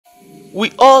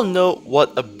We all know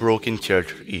what a broken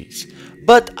character is,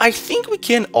 but I think we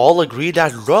can all agree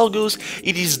that Royal Ghost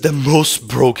it is the most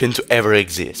broken to ever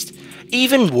exist.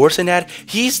 Even worse than that,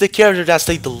 he is the character that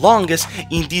stayed the longest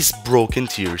in this broken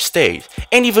tier state.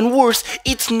 And even worse,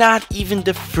 it's not even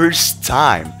the first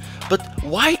time. But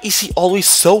why is he always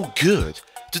so good?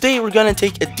 Today we're gonna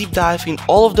take a deep dive in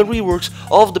all of the reworks,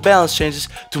 all of the balance changes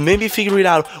to maybe figure it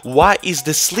out why is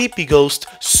the Sleepy Ghost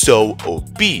so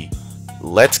OP.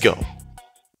 Let's go!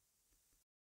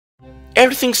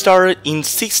 Everything started in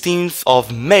 16th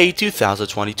of May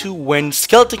 2022 when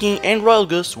Skeleton King and Royal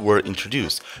Ghost were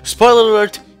introduced. Spoiler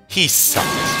alert, he sucked.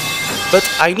 But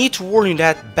I need to warn you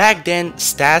that back then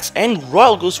stats and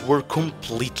Royal Ghost were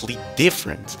completely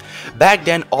different. Back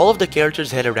then all of the characters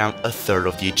had around a third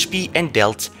of the HP and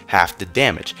dealt half the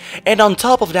damage. And on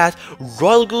top of that,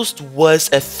 Royal Ghost was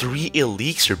a 3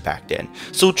 elixir back then,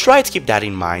 so try to keep that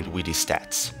in mind with his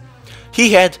stats.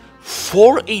 He had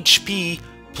 4 HP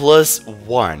plus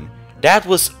 1. That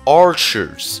was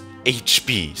Archer's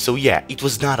HP, so yeah, it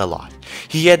was not a lot.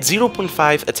 He had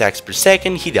 0.5 attacks per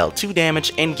second, he dealt 2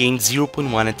 damage and gained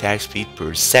 0.1 attack speed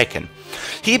per second.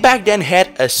 He back then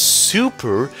had a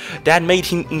super that made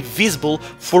him invisible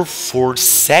for 4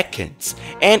 seconds,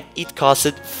 and it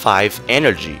costed 5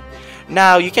 energy.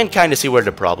 Now you can kinda see where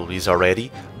the problem is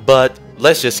already, but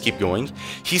let's just keep going.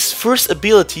 His first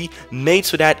ability made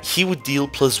so that he would deal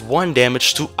 +1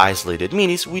 damage to isolated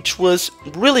minis, which was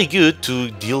really good to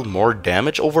deal more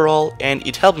damage overall, and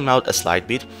it helped him out a slight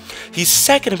bit. His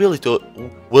second ability though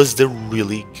was the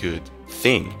really good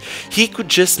thing. He could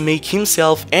just make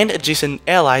himself and adjacent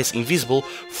allies invisible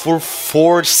for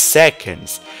 4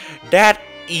 seconds. That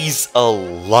is a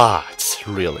lot,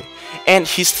 really. And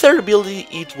his third ability,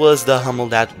 it was the Hummel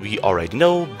that we already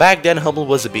know. Back then Hummel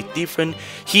was a bit different.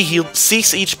 He healed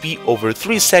 6 HP over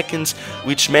 3 seconds,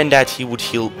 which meant that he would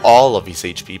heal all of his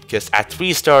HP, because at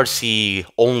 3 stars he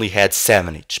only had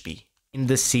 7 HP. In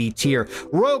the C tier,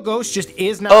 Royal Ghost just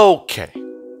is not. Okay.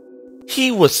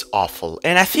 He was awful,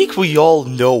 and I think we all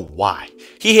know why.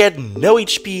 He had no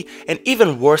HP, and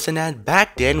even worse than that,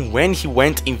 back then when he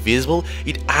went invisible,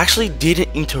 it actually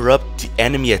didn't interrupt the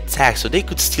enemy attack, so they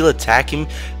could still attack him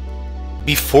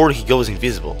before he goes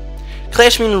invisible.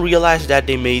 Clash Mini realized that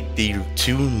they made their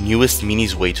 2 newest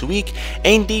minis way too weak,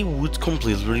 and they would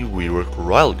completely rework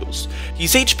Royal Ghost.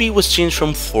 His HP was changed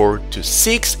from 4 to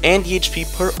 6, and the HP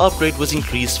per upgrade was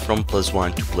increased from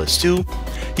 +1 to +2.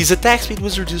 His attack speed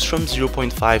was reduced from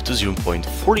 0.5 to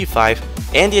 0.45,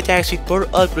 and the attack speed per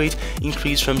upgrade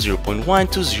increased from 0.1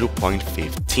 to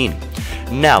 0.15.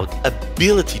 Now,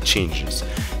 ability changes.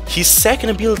 His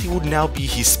second ability would now be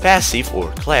his passive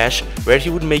or Clash, where he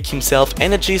would make himself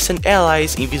and adjacent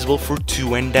allies invisible for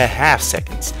 2.5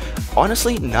 seconds.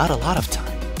 Honestly, not a lot of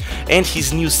time. And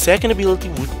his new second ability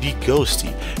would be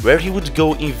Ghosty, where he would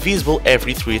go invisible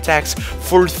every 3 attacks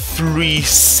for 3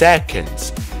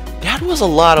 seconds. That was a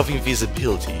lot of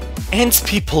invisibility, and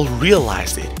people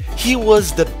realized it. He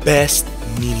was the best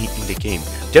mini in the game.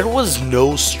 There was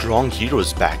no strong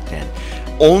heroes back then,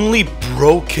 only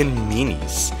broken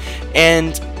minis.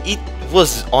 And it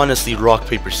was honestly rock,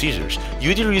 paper, scissors.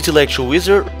 You either used Electro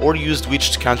Wizard, or you used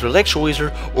Witch to counter Electro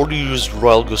Wizard, or you used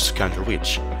Royal Ghost to counter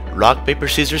Witch. Rock, paper,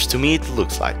 scissors to me it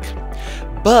looks like.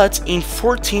 But in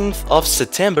 14th of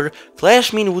September,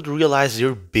 Clash Mini would realize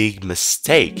their big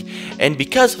mistake, and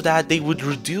because of that they would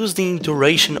reduce the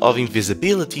duration of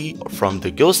invisibility from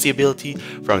the Ghosty ability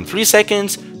from 3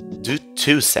 seconds to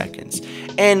 2 seconds.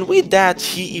 And with that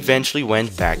he eventually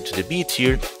went back to the B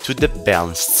tier to the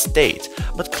balanced state.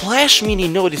 But Clash Mini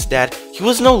noticed that he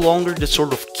was no longer the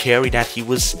sort of carry that he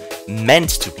was meant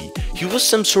to be. He was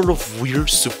some sort of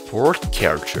weird support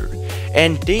character,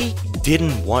 and they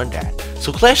didn't want that.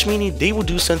 So Clash Mini, they would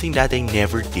do something that they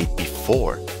never did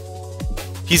before.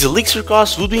 His elixir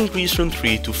cost would be increased from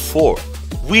 3 to 4,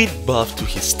 with buff to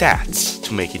his stats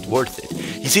to make it worth it.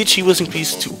 His HP was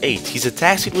increased to 8, his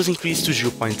attack speed was increased to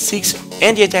 0.6,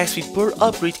 and the attack speed per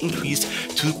upgrade increased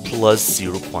to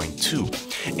 +0.2.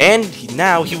 And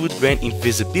now he would grant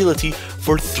invisibility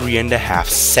for 3.5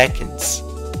 seconds.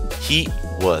 He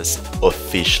was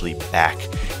officially back.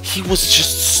 He was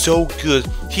just so good,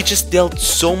 he just dealt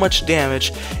so much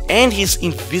damage, and his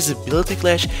invisibility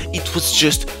Clash, it was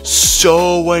just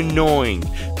so annoying.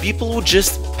 People would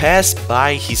just pass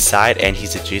by his side and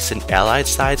his adjacent allied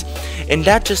sides, and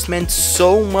that just meant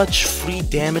so much free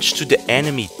damage to the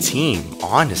enemy team,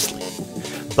 honestly.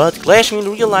 But Clash Mini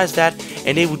realized that,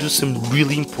 and they would do some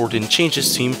really important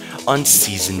changes to him on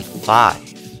Season 5.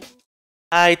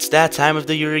 It's that time of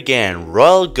the year again,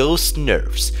 Royal Ghost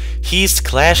nerfs. His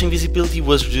Clash invisibility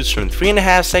was reduced from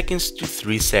 3.5 seconds to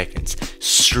 3 seconds.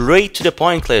 Straight to the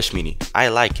point, Clash Mini. I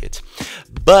like it.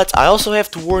 But I also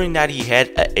have to warn that he had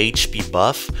a HP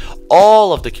buff.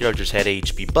 All of the characters had a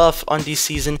HP buff on this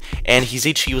season, and his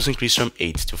HP was increased from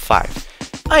 8 to 5.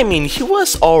 I mean, he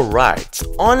was alright.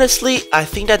 Honestly, I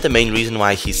think that the main reason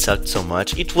why he sucked so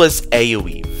much, it was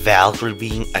AoE. Valkyrie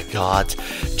being a god,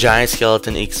 Giant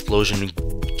Skeleton Explosion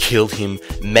killed him,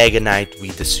 Mega Knight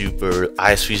with the super,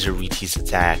 Ice Freezer with his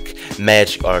attack,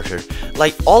 Magic Archer.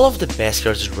 Like, all of the best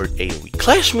characters were AoE.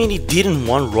 Clash Mini didn't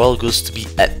want Royal Ghost to be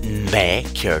a meh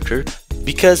character,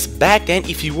 because back then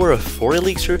if you were a 4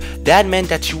 elixir, that meant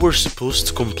that you were supposed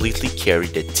to completely carry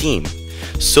the team.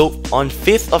 So on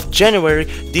 5th of January,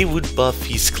 they would buff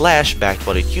his Clash back to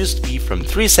what it used to be from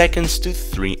 3 seconds to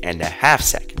 3.5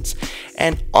 seconds.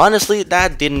 And honestly,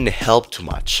 that didn't help too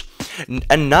much.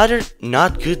 Another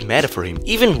not good meta for him,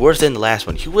 even worse than the last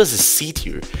one. He was a C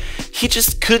tier. He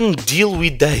just couldn't deal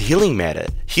with the healing meta.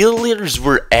 Healers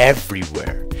were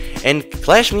everywhere. And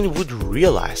Clash Mini would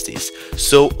realize this.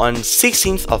 So on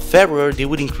 16th of February, they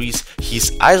would increase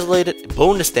his isolated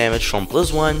bonus damage from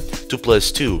 +1 to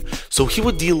 +2. So he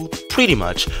would deal pretty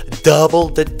much double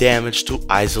the damage to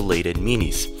isolated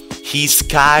minis. He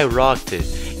skyrocketed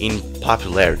in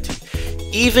popularity.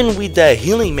 Even with the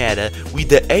healing meta, with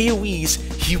the AoEs,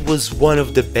 he was one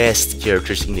of the best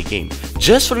characters in the game.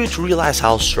 Just for you to realize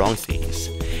how strong he is.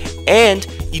 And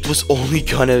it was only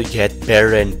gonna get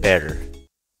better and better.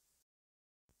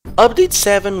 Update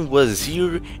 7 was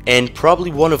here and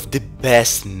probably one of the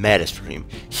best metas for him.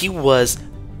 He was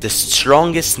the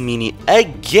strongest mini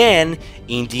again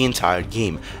in the entire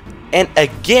game. And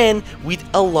again with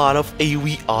a lot of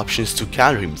AoE options to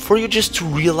counter him, for you just to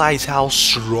realize how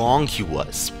strong he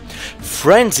was.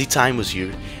 Frenzy Time was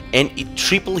here and it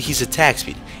tripled his attack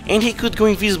speed, and he could go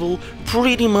invisible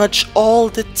pretty much all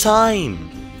the time.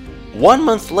 1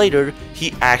 month later,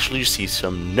 he actually received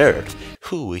some nerf.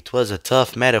 It was a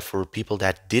tough meta for people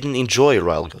that didn't enjoy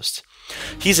Royal Ghost.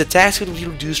 His attack speed was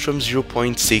reduced from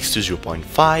 0.6 to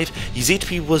 0.5, his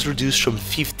HP was reduced from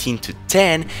 15 to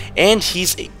 10, and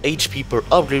his HP per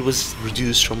upgrade was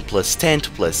reduced from +10 to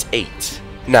 +8.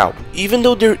 Now, even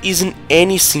though there isn't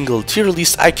any single tier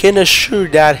list, I can assure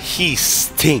that he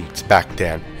stinked back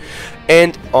then.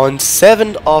 And on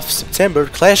 7th of September,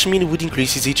 Clash Mini would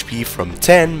increase his HP from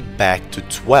 10 back to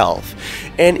 12.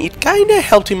 And it kinda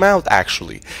helped him out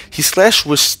actually. His Clash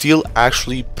was still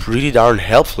actually pretty darn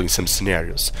helpful in some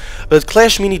scenarios. But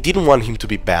Clash Mini didn't want him to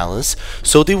be balanced,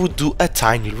 so they would do a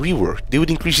tiny rework. They would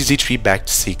increase his HP back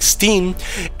to 16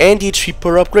 and the HP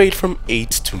per upgrade from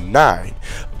 8 to 9.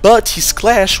 But his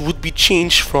Clash would be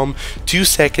changed from 2.5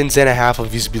 seconds of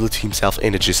visibility to himself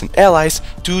and adjacent allies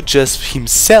to just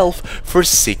himself for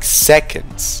 6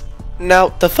 seconds.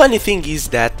 Now, the funny thing is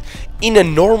that in a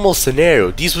normal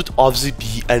scenario, this would obviously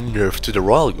be a nerf to the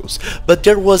Royal Ghost, but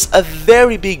there was a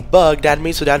very big bug that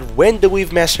made so that when the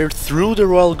Wave Master threw the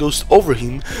Royal Ghost over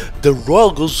him, the Royal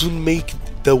Ghost would make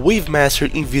the Wave Master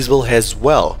invisible as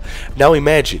well. Now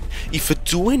imagine, if a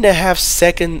 2.5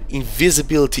 second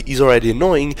invisibility is already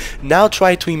annoying, now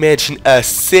try to imagine a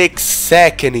 6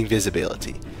 second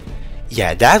invisibility.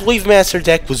 Yeah, that Wave Master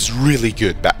deck was really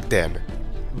good back then.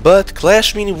 But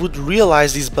Clash Mini would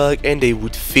realize this bug and they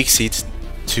would fix it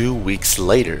 2 weeks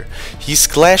later. His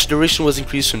Clash duration was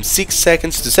increased from 6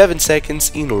 seconds to 7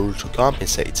 seconds in order to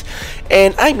compensate.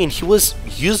 And I mean, he was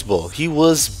usable, he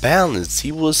was balanced,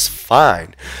 he was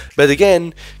fine. But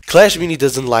again, Clash Mini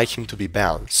doesn't like him to be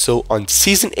balanced. So on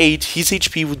Season 8, his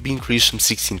HP would be increased from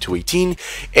 16 to 18,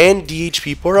 and the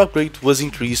HP per upgrade was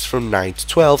increased from 9 to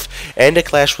 12, and the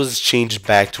Clash was changed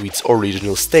back to its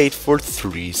original state for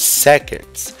 3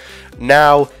 seconds.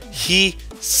 Now, he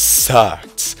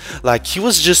sucked. Like, he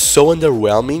was just so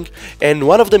underwhelming, and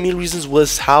one of the main reasons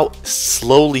was how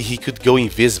slowly he could go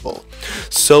invisible.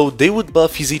 So they would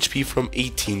buff his HP from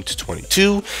 18 to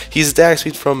 22, his attack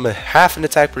speed from half an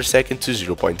attack per second to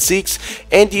 0.6,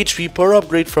 and the HP per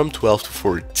upgrade from 12 to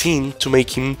 14 to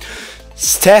make him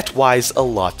stat-wise a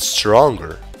lot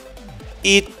stronger.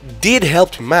 It did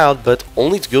help him out, but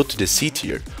only to go to the C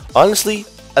tier. Honestly,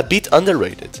 a bit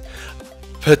underrated.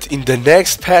 But in the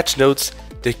next patch notes,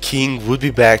 the king would be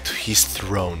back to his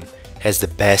throne as the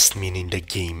best mini in the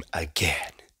game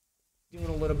again. Doing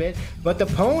a little bit, but the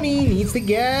pony needs to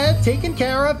get taken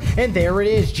care of, and there it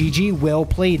is. GG, well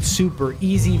played, super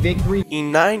easy victory.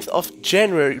 In 9th of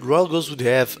January, Royal Ghost would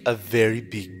have a very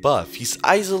big buff. His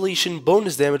isolation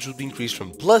bonus damage would be increased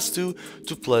from +2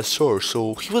 to +4,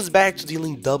 so he was back to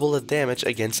dealing double the damage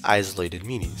against isolated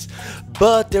minis.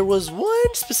 But there was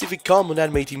one specific combo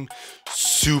that made him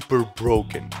super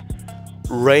broken.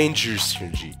 Ranger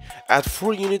Synergy. At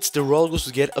 4 units, the Royal Ghost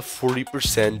would get a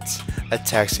 40%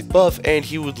 attack speed buff, and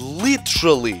he would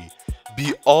literally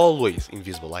be always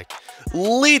invisible, like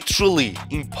literally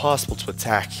impossible to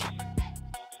attack him.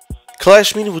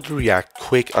 Clash Mini would react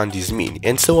quick on this mini,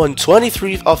 and so on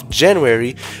 23rd of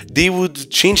January, they would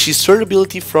change his sword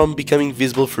ability from becoming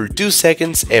visible for 2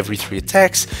 seconds every 3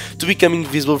 attacks to becoming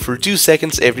visible for 2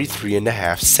 seconds every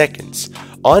 3.5 seconds.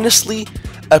 Honestly,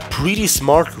 a pretty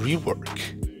smart rework.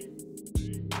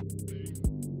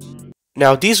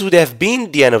 Now this would have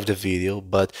been the end of the video,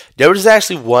 but there was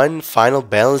actually one final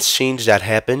balance change that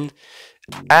happened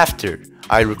after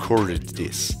I recorded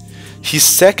this. His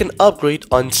second upgrade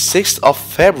on 6th of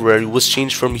February was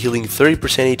changed from healing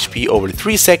 30% HP over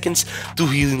 3 seconds to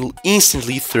healing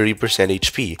instantly 30%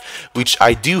 HP, which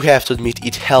I do have to admit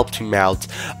it helped him out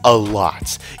a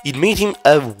lot. It made him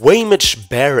a way much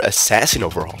better assassin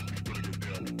overall.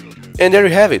 And there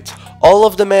you have it. All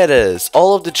of the metas,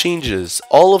 all of the changes,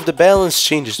 all of the balance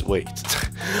changes, wait,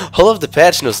 all of the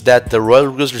patch notes that the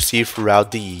Royal Ghost received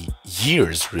throughout the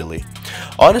years, really.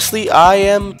 Honestly, I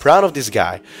am proud of this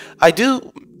guy. I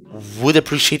would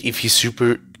appreciate if his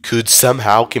super could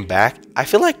somehow come back. I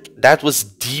feel like that was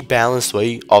the balanced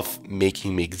way of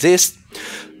making him exist,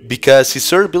 because his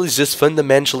sword ability is just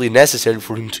fundamentally necessary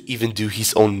for him to even do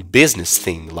his own business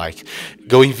thing, like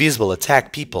go invisible,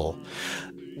 attack people.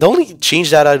 The only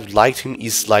change that I'd like him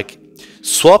is like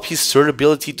swap his sword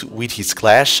ability with his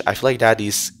clash. I feel like that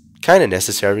is kind of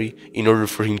necessary in order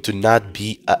for him to not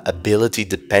be a ability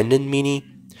dependent mini.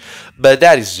 But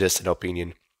that is just an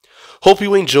opinion. Hope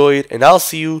you enjoyed, and I'll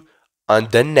see you on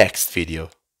the next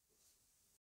video.